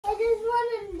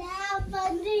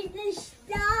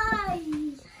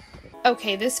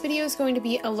Okay, this video is going to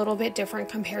be a little bit different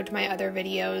compared to my other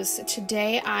videos.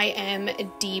 Today I am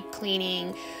deep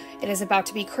cleaning. It is about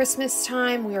to be Christmas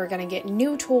time. We are going to get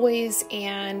new toys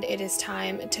and it is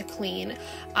time to clean.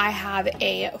 I have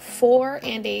a 4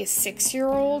 and a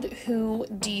 6-year-old who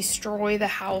destroy the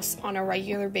house on a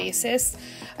regular basis.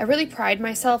 I really pride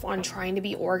myself on trying to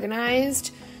be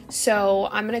organized. So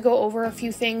I'm going to go over a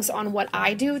few things on what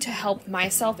I do to help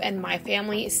myself and my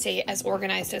family stay as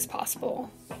organized as possible.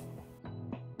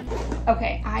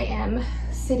 Okay, I am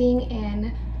sitting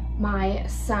in my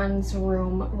son's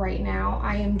room right now.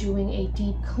 I am doing a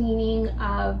deep cleaning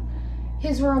of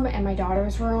his room and my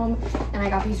daughter's room, and I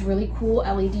got these really cool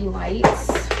LED lights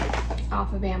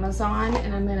off of Amazon,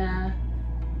 and I'm gonna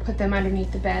put them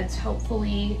underneath the beds,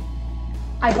 hopefully.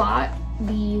 I bought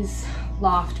these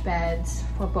loft beds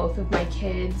for both of my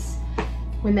kids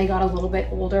when they got a little bit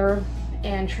older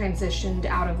and transitioned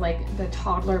out of like the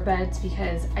toddler beds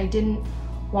because I didn't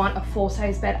want a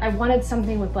full-size bed. I wanted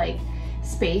something with like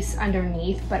space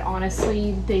underneath, but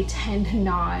honestly they tend to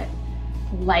not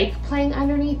like playing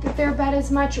underneath their bed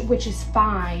as much, which is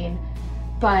fine,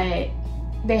 but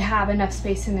they have enough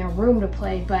space in their room to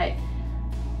play, but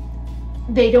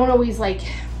they don't always like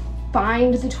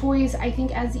find the toys, I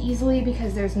think, as easily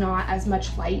because there's not as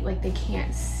much light, like they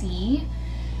can't see.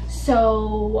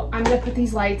 So I'm gonna put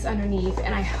these lights underneath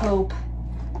and I hope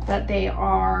that they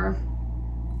are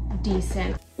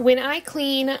decent. When I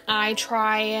clean, I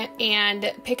try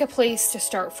and pick a place to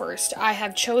start first. I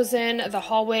have chosen the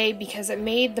hallway because it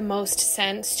made the most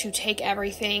sense to take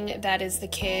everything that is the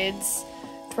kids,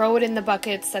 throw it in the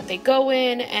buckets that they go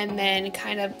in, and then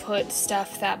kind of put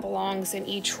stuff that belongs in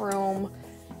each room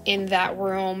in that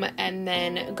room, and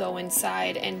then go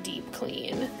inside and deep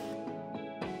clean.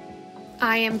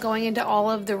 I am going into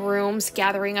all of the rooms,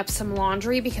 gathering up some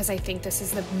laundry because I think this is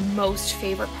the most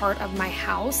favorite part of my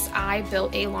house. I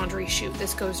built a laundry chute.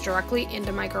 This goes directly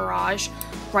into my garage,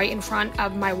 right in front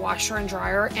of my washer and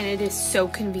dryer, and it is so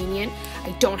convenient. I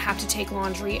don't have to take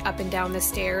laundry up and down the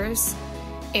stairs,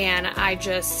 and I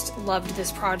just loved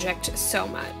this project so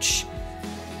much.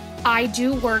 I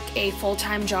do work a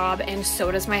full-time job, and so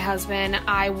does my husband.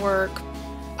 I work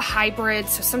hybrid,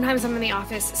 so sometimes I'm in the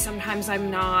office, sometimes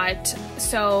I'm not,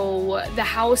 so the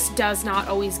house does not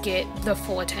always get the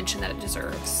full attention that it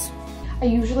deserves. I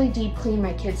usually deep clean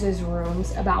my kids'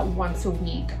 rooms about once a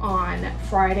week on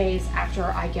Fridays after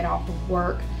I get off of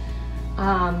work.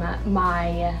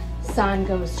 My son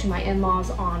goes to my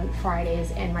in-laws on Fridays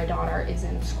and my daughter is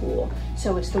in school,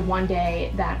 so it's the one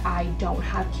day that I don't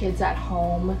have kids at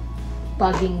home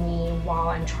bugging me while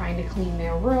I'm trying to clean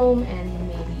their room and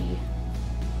maybe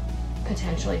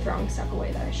potentially throwing stuff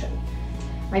away that I shouldn't.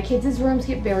 My kids' rooms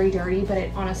get very dirty, but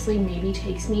it honestly maybe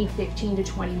takes me 15 to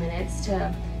 20 minutes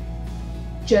to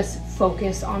just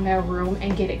focus on their room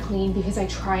and get it clean because I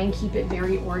try and keep it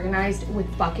very organized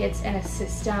with buckets and a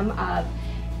system of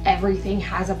everything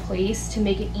has a place to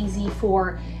make it easy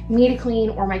for me to clean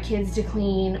or my kids to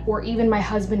clean or even my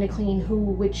husband to clean,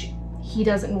 which he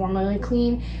doesn't normally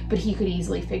clean, but he could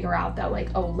easily figure out that like,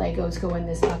 oh, Legos go in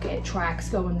this bucket, tracks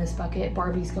go in this bucket,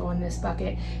 Barbies go in this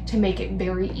bucket, to make it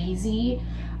very easy.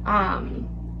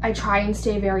 I try and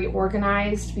stay very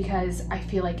organized because I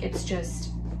feel like it's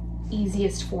just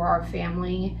easiest for our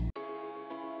family.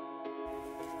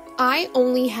 I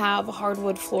only have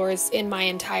hardwood floors in my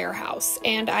entire house,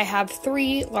 and I have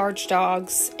 3 large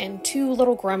dogs and 2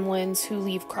 little gremlins who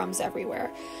leave crumbs everywhere.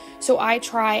 So I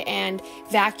try and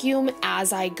vacuum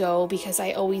as I go because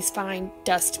I always find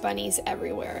dust bunnies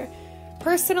everywhere.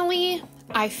 Personally,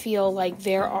 I feel like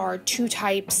there are 2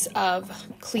 types of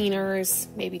cleaners,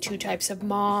 maybe 2 types of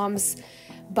moms,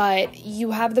 but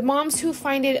you have the moms who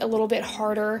find it a little bit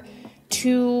harder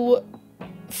to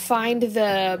find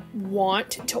the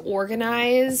want to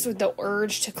organize or the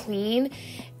urge to clean,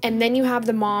 and then you have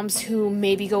the moms who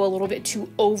maybe go a little bit too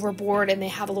overboard and they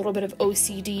have a little bit of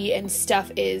OCD and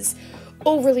stuff is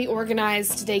overly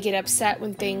organized. They get upset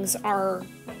when things are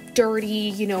dirty,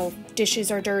 you know,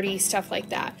 dishes are dirty, stuff like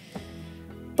that.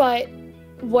 But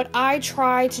what I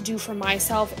try to do for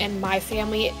myself and my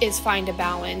family is find a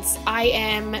balance. I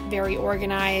am very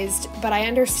organized, but I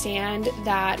understand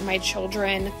that my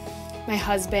children, my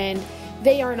husband,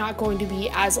 they are not going to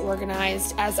be as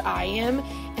organized as I am,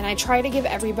 and I try to give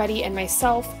everybody and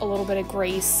myself a little bit of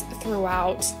grace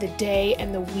throughout the day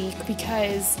and the week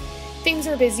because things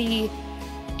are busy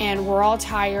and we're all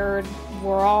tired,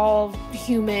 we're all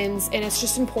humans, and it's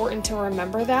just important to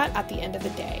remember that at the end of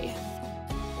the day.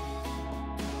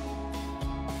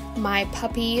 My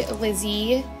puppy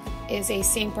Lizzie is a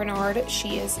Saint Bernard.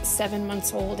 She is 7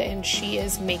 months old and she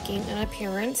is making an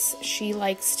appearance. She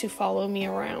likes to follow me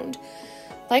around.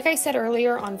 Like I said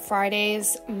earlier, on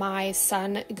Fridays, my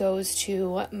son goes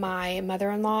to my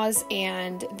mother-in-law's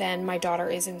and then my daughter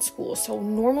is in school. So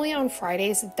normally on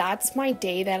Fridays, that's my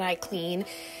day that I clean.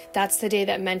 That's the day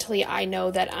that mentally I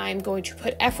know that I'm going to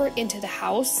put effort into the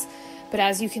house. But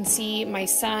as you can see, my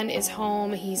son is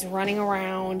home, he's running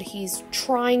around, he's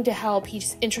trying to help,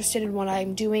 he's interested in what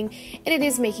I'm doing, and it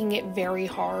is making it very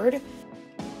hard.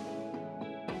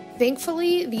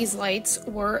 Thankfully, these lights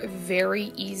were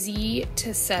very easy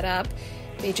to set up.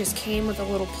 They just came with a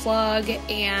little plug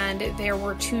and there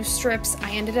were 2 strips.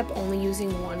 I ended up only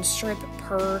using 1 strip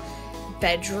per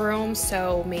bedroom,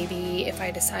 so maybe if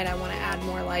I decide I want to add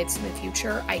more lights in the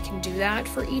future, I can do that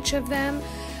for each of them.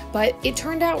 But it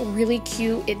turned out really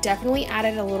cute. It definitely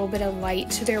added a little bit of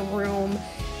light to their room.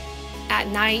 At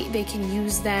night, they can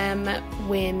use them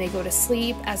when they go to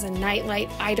sleep as a nightlight.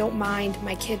 I don't mind.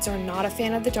 My kids are not a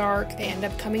fan of the dark. They end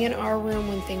up coming in our room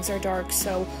when things are dark,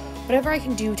 so whatever I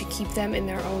can do to keep them in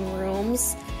their own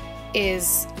rooms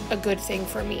is a good thing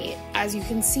for me. As you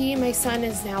can see, my son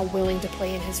is now willing to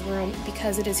play in his room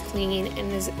because it is clean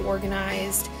and is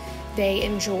organized. They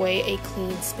enjoy a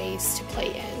clean space to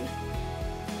play in.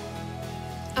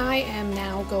 I am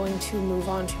now going to move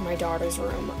on to my daughter's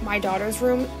room. My daughter's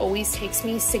room always takes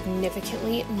me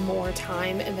significantly more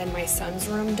time than my son's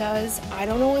room does. I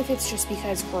don't know if it's just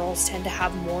because girls tend to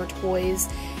have more toys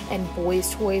and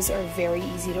boys' toys are very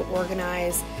easy to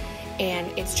organize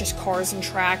and it's just cars and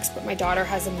tracks, but my daughter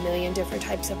has a million different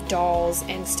types of dolls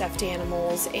and stuffed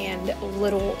animals and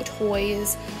little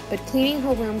toys, but cleaning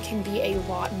her room can be a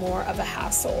lot more of a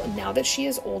hassle. Now that she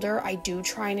is older, I do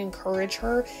try and encourage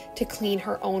her to clean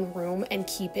her own room and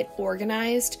keep it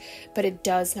organized, but it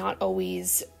does not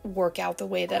always work out the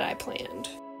way that I planned.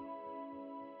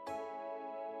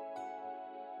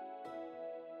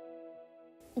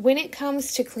 When it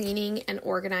comes to cleaning and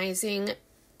organizing,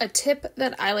 a tip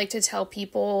that I like to tell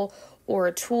people, or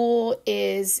a tool,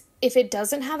 is if it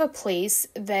doesn't have a place,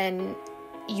 then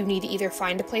you need to either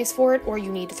find a place for it or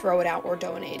you need to throw it out or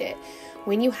donate it.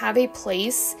 When you have a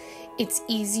place, it's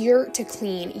easier to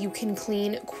clean. You can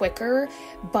clean quicker,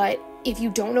 but if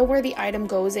you don't know where the item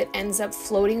goes, it ends up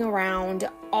floating around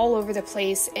all over the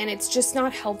place and it's just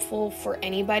not helpful for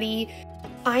anybody.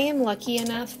 I am lucky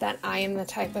enough that I am the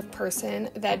type of person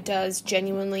that does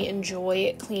genuinely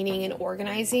enjoy cleaning and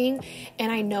organizing,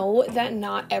 and I know that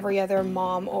not every other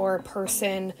mom or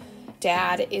person,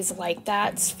 dad, is like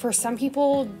that. For some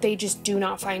people, they just do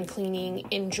not find cleaning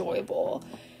enjoyable.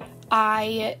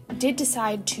 I did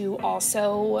decide to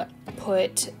also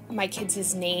put my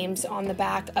kids' names on the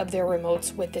back of their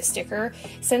remotes with the sticker.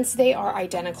 Since they are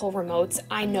identical remotes,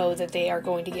 I know that they are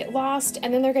going to get lost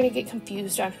and then they're going to get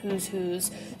confused on who's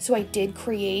whose. So I did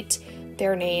create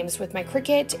their names with my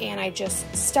Cricut and I just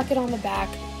stuck it on the back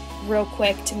real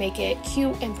quick to make it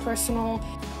cute and personal.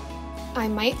 I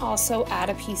might also add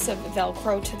a piece of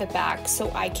Velcro to the back so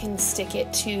I can stick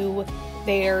it to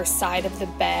their side of the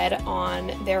bed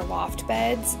on their loft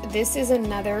beds. This is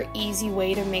another easy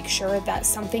way to make sure that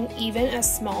something even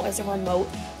as small as a remote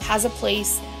has a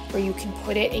place where you can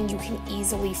put it and you can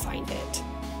easily find it.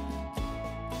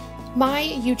 My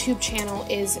YouTube channel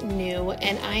is new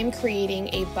and I'm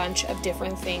creating a bunch of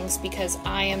different things because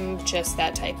I am just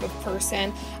that type of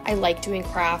person. I like doing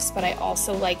crafts, but I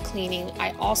also like cleaning.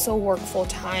 I also work full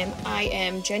time. I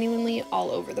am genuinely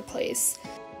all over the place.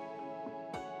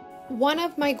 One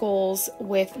of my goals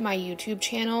with my YouTube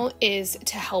channel is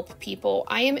to help people.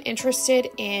 I am interested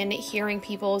in hearing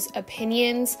people's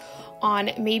opinions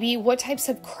on maybe what types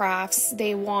of crafts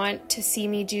they want to see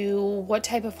me do, what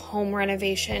type of home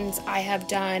renovations I have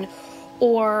done,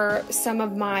 or some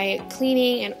of my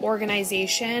cleaning and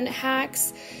organization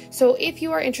hacks. So if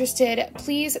you are interested,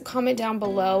 please comment down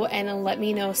below and let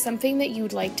me know something that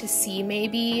you'd like to see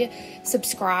maybe.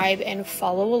 Subscribe and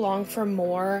follow along for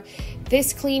more.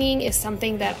 This cleaning is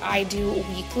something that I do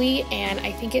weekly and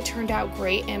I think it turned out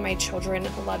great and my children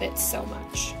love it so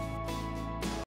much.